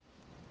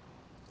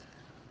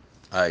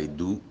I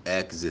do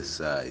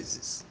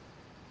exercises.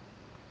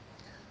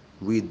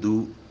 We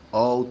do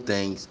all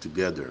things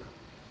together.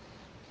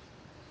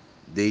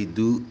 They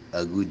do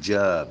a good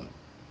job.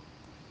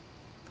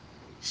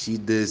 She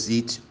does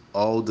it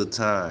all the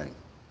time.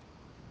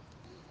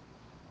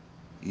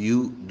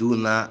 You do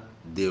not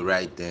the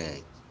right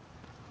thing.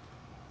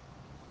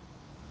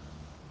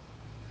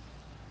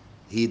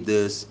 He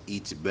does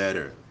it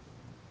better.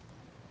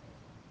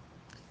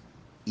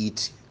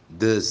 It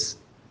does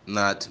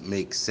not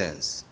make sense.